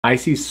I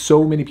see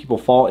so many people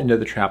fall into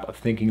the trap of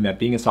thinking that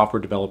being a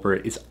software developer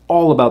is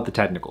all about the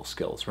technical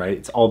skills, right?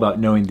 It's all about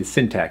knowing the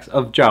syntax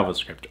of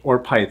JavaScript or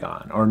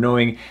Python, or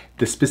knowing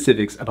the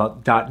specifics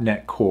about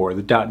 .NET Core,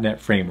 the .NET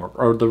framework,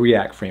 or the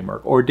React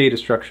framework, or data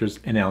structures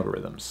and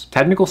algorithms.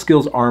 Technical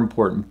skills are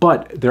important,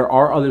 but there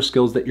are other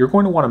skills that you're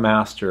going to want to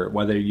master,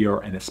 whether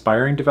you're an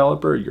aspiring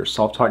developer, you're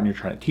self-taught and you're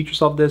trying to teach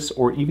yourself this,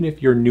 or even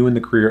if you're new in the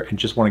career and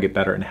just want to get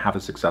better and have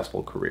a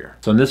successful career.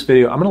 So in this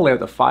video, I'm going to lay out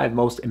the 5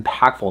 most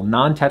impactful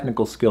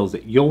non-technical skills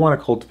that you'll want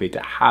to cultivate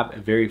to have a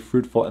very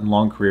fruitful and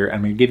long career.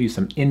 I'm going to give you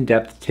some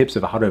in-depth tips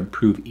of how to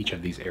improve each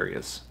of these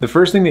areas. The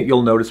first thing that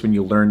you'll notice when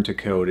you learn to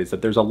code is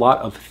that there's a lot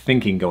of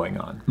thinking going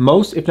on.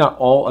 Most, if not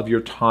all, of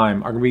your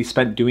time are going to be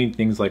spent doing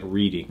things like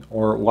reading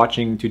or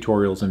watching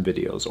tutorials and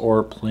videos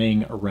or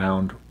playing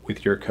around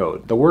with your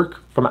code. The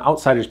work from an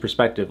outsider's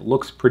perspective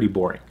looks pretty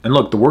boring. And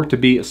look, the work to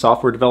be a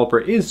software developer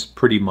is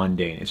pretty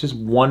mundane. It's just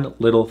one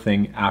little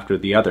thing after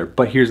the other.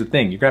 But here's the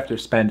thing, you're gonna have to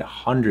spend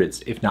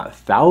hundreds, if not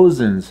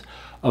thousands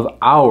of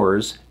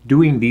hours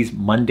doing these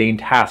mundane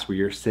tasks where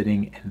you're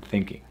sitting and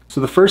thinking.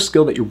 So the first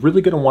skill that you're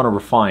really going to want to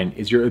refine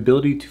is your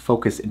ability to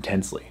focus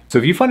intensely. So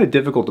if you find it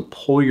difficult to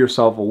pull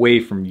yourself away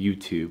from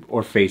YouTube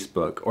or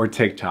Facebook or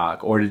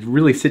TikTok, or to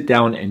really sit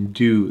down and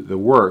do the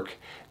work,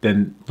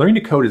 then learning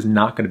to code is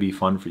not going to be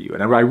fun for you.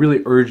 And I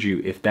really urge you,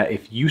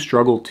 if you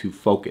struggle to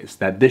focus,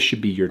 that this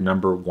should be your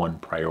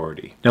 #1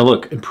 priority. Now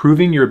look,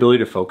 improving your ability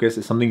to focus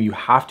is something you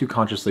have to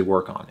consciously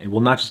work on. It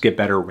will not just get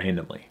better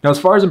randomly. Now, as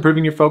far as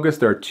improving your focus,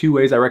 there are 2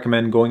 ways I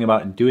recommend going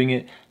about and doing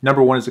it.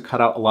 #1 is to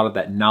cut out a lot of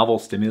that novel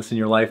stimulus in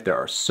your life. There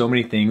are so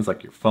many things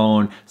like your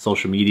phone,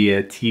 social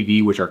media,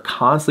 TV, which are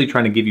constantly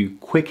trying to give you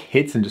quick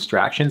hits and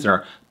distractions and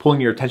are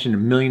pulling your attention in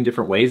a million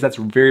different ways. That's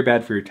very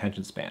bad for your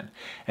attention span.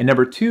 And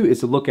 #2 is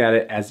to look at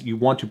it as you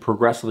want to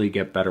progressively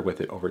get better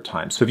with it over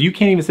time. So if you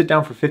can't even sit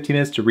down for 15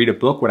 minutes to read a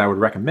book, what I would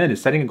recommend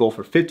is setting a goal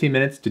for 15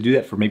 minutes, to do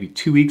that for maybe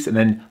 2 weeks, and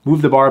then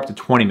move the bar up to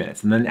 20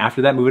 minutes. And then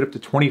after that, move it up to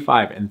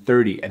 25 and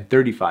 30 and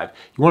 35.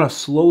 You want to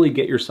slowly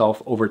get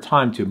yourself over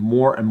time to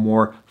more and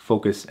more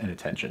focus and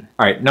attention.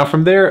 All right, now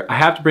from there, I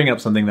have to bring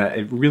up something that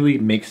it really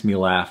makes me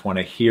laugh when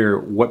I hear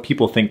what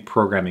people think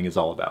programming is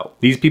all about.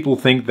 These people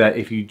think that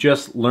if you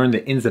just learn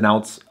the ins and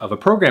outs of a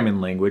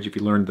programming language, if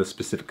you learn the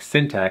specific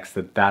syntax,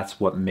 that that's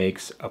what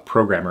makes a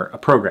programmer a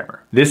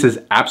programmer. This is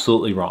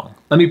absolutely wrong.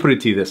 Let me put it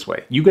to you this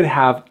way. You could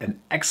have an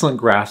excellent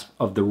grasp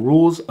of the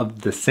rules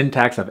of the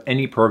syntax of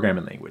any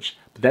programming language,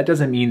 but that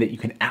doesn't mean that you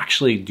can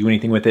actually do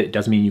anything with it. It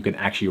doesn't mean you can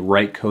actually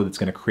write code that's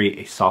going to create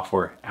a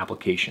software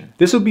application.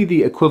 This would be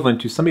the equivalent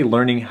to somebody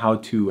learning how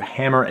to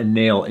hammer a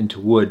nail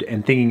into wood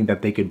and thinking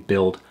that they could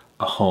build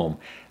a home.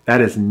 That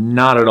is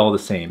not at all the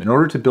same. In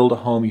order to build a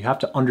home, you have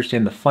to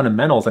understand the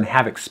fundamentals and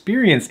have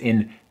experience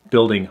in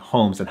building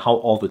homes and how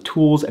all the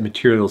tools and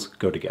materials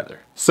go together.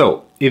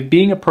 So if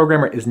being a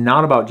programmer is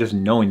not about just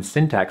knowing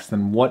syntax,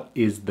 then what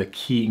is the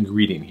key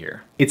ingredient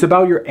here? It's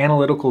about your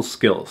analytical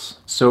skills.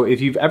 So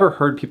if you've ever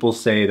heard people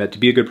say that to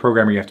be a good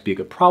programmer, you have to be a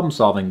good problem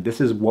solving, this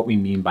is what we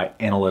mean by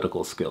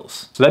analytical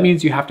skills. So that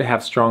means you have to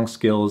have strong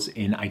skills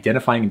in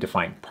identifying and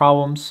defining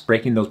problems,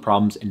 breaking those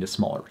problems into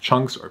smaller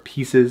chunks or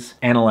pieces,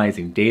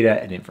 analyzing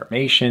data and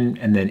information,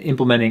 and then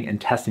implementing and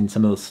testing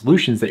some of the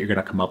solutions that you're going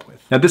to come up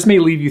with. Now, this may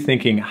leave you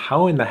thinking,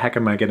 how in the heck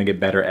am I going to get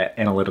better at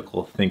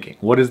analytical thinking?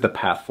 What is the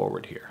path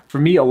forward here? For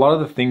me, a lot of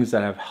the things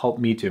that have helped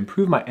me to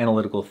improve my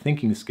analytical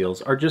thinking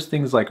skills are just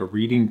things like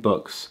reading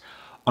books,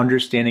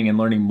 understanding and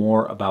learning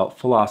more about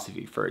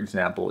philosophy, for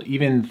example,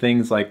 even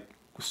things like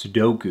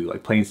Sudoku,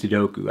 like playing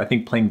Sudoku. I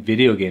think playing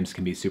video games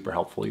can be super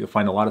helpful. You'll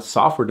find a lot of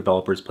software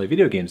developers play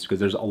video games because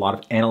there's a lot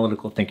of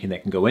analytical thinking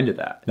that can go into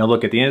that. Now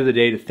look, at the end of the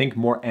day, to think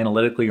more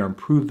analytically or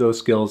improve those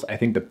skills, I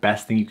think the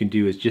best thing you can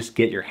do is just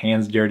get your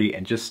hands dirty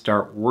and just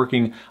start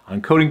working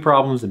on coding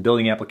problems and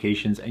building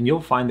applications, and you'll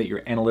find that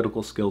your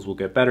analytical skills will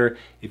get better.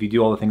 If you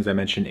do all the things I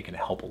mentioned, it can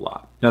help a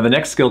lot. Now the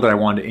next skill that I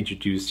wanted to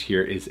introduce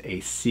here is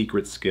a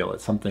secret skill.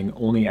 It's something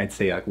only, I'd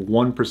say, like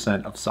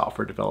 1% of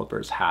software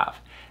developers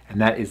have. And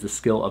that is the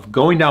skill of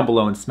going down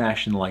below and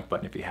smashing the like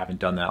button if you haven't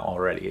done that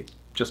already. It's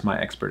just my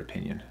expert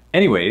opinion.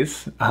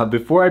 Anyways,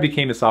 before I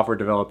became a software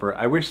developer,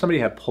 I wish somebody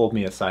had pulled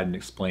me aside and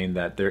explained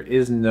that there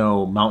is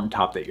no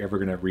mountaintop that you're ever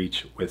gonna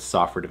reach with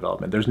software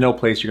development. There's no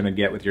place you're gonna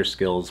get with your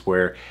skills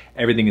where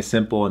everything is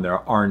simple and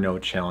there are no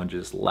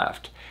challenges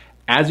left.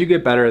 As you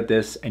get better at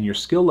this and your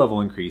skill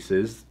level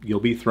increases, you'll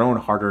be thrown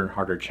harder and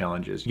harder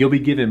challenges. You'll be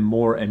given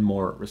more and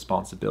more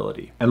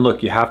responsibility. And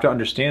look, you have to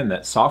understand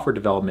that software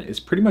development is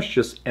pretty much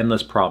just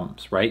endless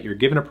problems, right? You're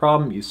given a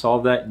problem, you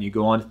solve that, and you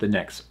go on to the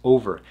next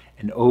over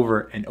and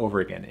over and over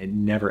again. It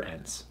never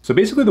ends. So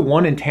basically the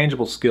one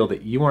intangible skill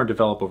that you want to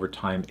develop over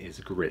time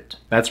is grit.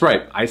 That's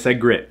right, I said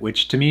grit,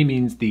 which to me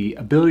means the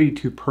ability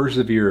to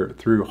persevere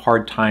through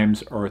hard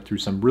times or through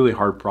some really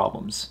hard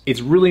problems.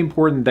 It's really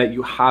important that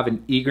you have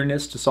an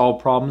eagerness to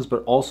solve problems,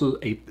 but also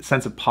a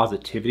sense of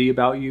positivity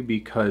about you,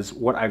 because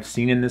what I've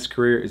seen in this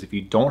career is if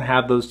you don't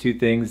have those 2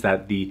 things,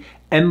 that the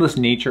endless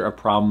nature of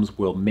problems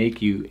will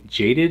make you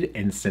jaded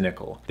and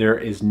cynical. There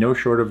is no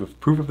shortage of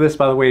proof of this,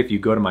 by the way. If you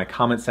go to my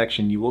comment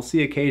section, you will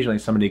see occasionally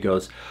somebody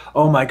goes,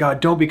 oh my God,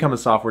 don't become a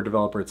software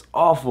developer. It's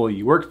awful.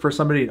 You work for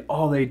somebody and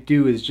all they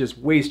do is just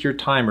waste your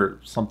time or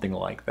something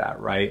like that,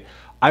 right?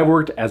 I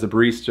worked as a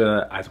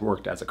barista, I've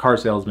worked as a car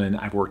salesman,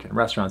 I've worked in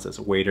restaurants as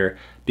a waiter.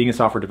 Being a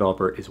software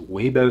developer is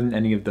way better than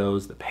any of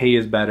those. The pay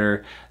is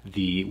better,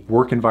 the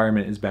work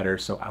environment is better.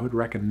 So I would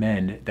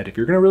recommend that if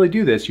you're gonna really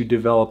do this, you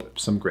develop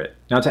some grit.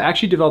 Now, to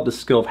actually develop the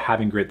skill of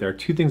having grit, there are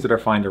two things that I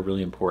find are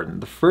really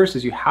important. The first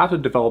is you have to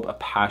develop a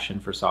passion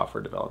for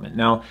software development.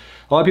 Now,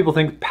 a lot of people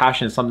think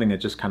passion is something that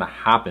just kind of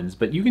happens,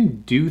 but you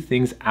can do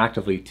things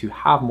actively to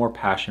have more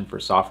passion for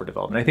software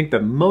development. I think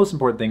the most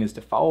important thing is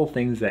to follow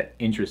things that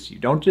interest you.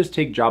 Don't just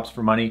take jobs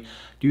for money.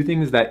 Do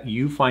things that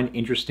you find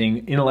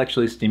interesting,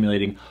 intellectually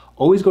stimulating.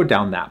 Always go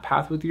down that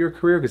path with your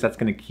career because that's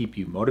going to keep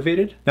you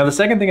motivated. Now, the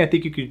second thing I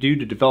think you could do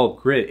to develop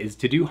grit is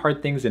to do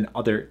hard things in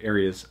other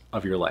areas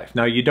of your life.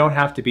 Now, you don't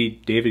have to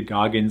be David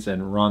Goggins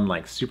and run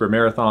like super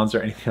marathons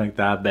or anything like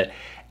that, but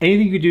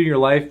anything you do in your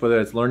life, whether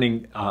it's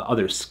learning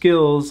other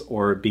skills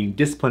or being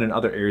disciplined in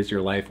other areas of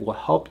your life, will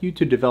help you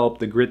to develop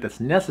the grit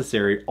that's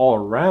necessary all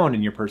around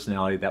in your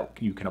personality that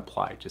you can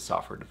apply to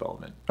software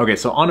development. Okay,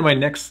 so on to my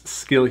next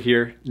skill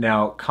here.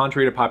 Now,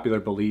 contrary to popular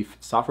belief,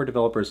 software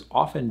developers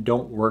often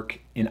don't work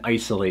in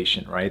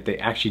isolation, right? They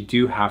actually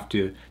do have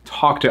to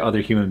talk to other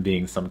human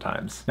beings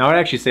sometimes. Now, I'd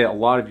actually say a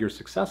lot of your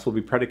success will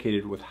be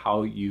predicated with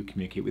how you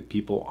communicate with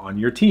people on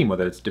your team,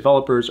 whether it's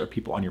developers or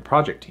people on your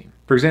project team.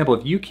 For example,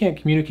 if you can't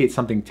communicate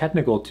something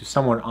technical to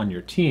someone on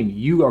your team,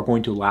 you are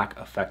going to lack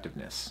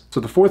effectiveness. So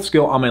the fourth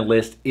skill on my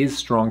list is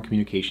strong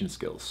communication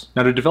skills.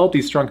 Now, to develop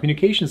these strong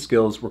communication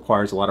skills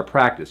requires a lot of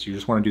practice. You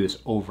just want to do this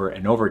over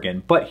and over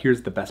again. But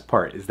here's the best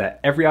part, is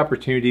that every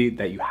opportunity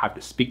that you have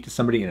to speak to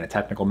somebody in a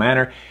technical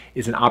manner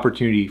is an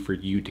opportunity for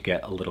you to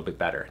get a little bit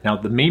better. Now,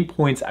 the main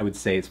points I would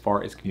say as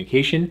far as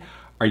communication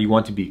are you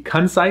want to be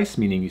concise,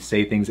 meaning you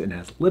say things in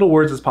as little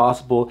words as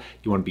possible.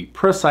 You want to be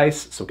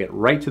precise, so get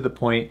right to the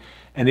point.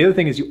 And the other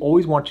thing is you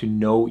always want to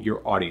know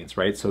your audience,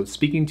 right? So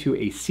speaking to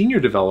a senior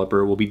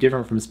developer will be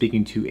different from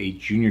speaking to a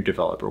junior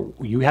developer.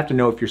 You have to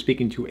know if you're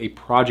speaking to a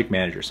project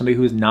manager, somebody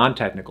who is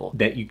non-technical,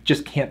 that you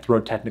just can't throw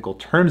technical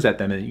terms at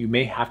them and you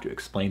may have to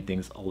explain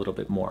things a little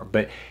bit more.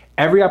 But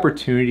every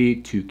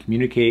opportunity to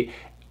communicate,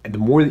 and the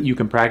more that you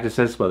can practice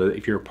this, whether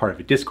if you're a part of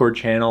a Discord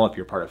channel, if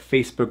you're part of a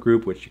Facebook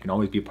group, which you can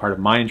always be a part of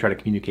mine and try to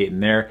communicate in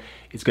there,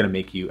 it's gonna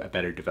make you a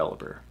better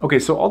developer. Okay,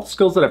 so all the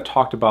skills that I've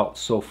talked about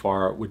so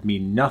far would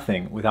mean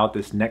nothing without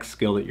this next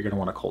skill that you're gonna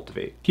wanna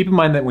cultivate. Keep in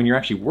mind that when you're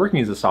actually working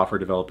as a software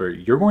developer,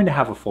 you're going to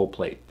have a full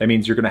plate. That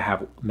means you're gonna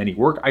have many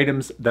work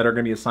items that are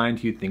gonna be assigned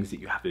to you, things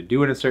that you have to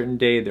do in a certain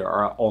day. There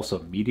are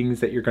also meetings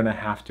that you're gonna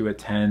have to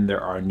attend.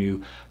 There are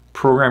new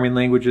programming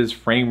languages,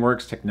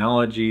 frameworks,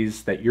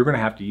 technologies that you're going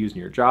to have to use in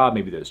your job.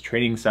 Maybe there's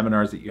training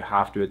seminars that you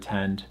have to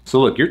attend. So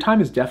look, your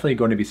time is definitely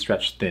going to be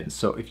stretched thin.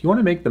 So if you want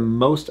to make the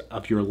most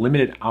of your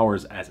limited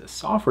hours as a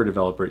software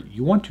developer,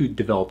 you want to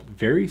develop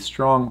very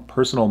strong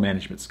personal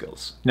management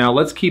skills. Now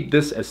let's keep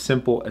this as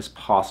simple as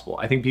possible.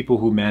 I think people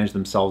who manage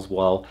themselves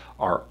well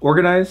are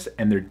organized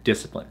and they're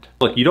disciplined.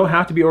 Look, you don't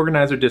have to be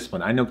organized or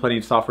disciplined. I know plenty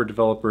of software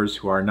developers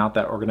who are not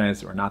that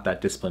organized or not that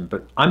disciplined,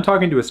 but I'm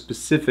talking to a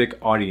specific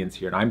audience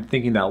here. And I'm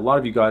thinking that a lot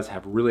of you guys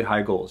have really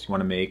high goals. You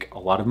want to make a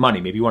lot of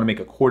money. Maybe you want to make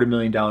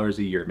 $250,000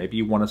 a year. Maybe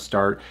you want to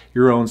start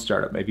your own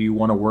startup. Maybe you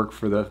want to work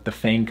for the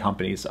FANG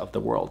companies of the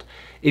world.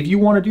 If you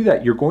want to do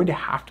that, you're going to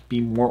have to be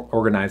more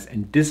organized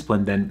and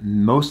disciplined than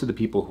most of the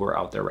people who are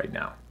out there right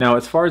now. Now,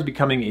 as far as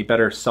becoming a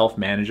better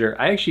self-manager,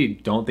 I actually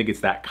don't think it's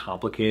that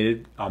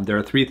complicated. There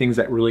are three things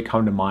that really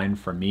come to mind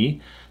for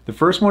me. The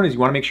first one is you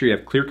want to make sure you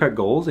have clear-cut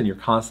goals and you're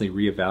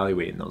constantly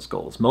reevaluating those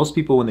goals. Most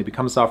people, when they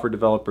become software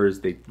developers,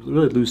 they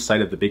really lose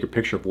sight of the bigger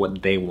picture of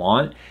what they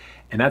want.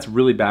 And that's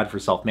really bad for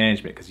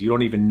self-management because you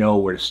don't even know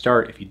where to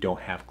start if you don't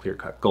have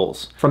clear-cut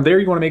goals. From there,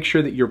 you want to make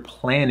sure that you're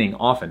planning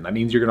often. That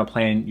means you're going to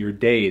plan your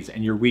days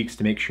and your weeks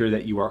to make sure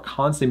that you are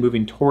constantly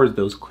moving towards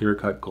those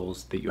clear-cut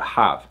goals that you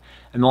have.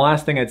 And the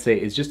last thing I'd say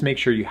is just make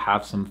sure you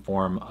have some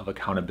form of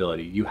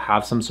accountability. You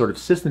have some sort of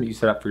system that you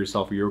set up for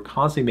yourself where you're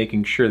constantly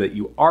making sure that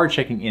you are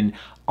checking in.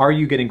 Are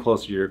you getting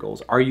closer to your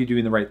goals? Are you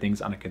doing the right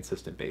things on a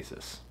consistent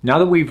basis? Now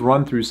that we've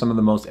run through some of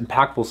the most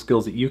impactful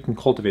skills that you can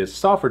cultivate as a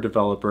software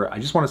developer, I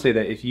just want to say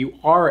that if you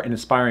are an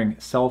aspiring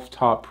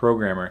self-taught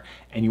programmer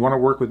and you want to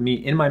work with me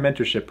in my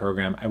mentorship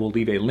program, I will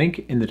leave a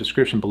link in the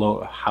description below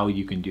of how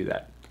you can do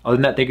that. Other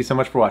than that, thank you so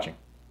much for watching.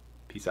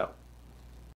 Peace out.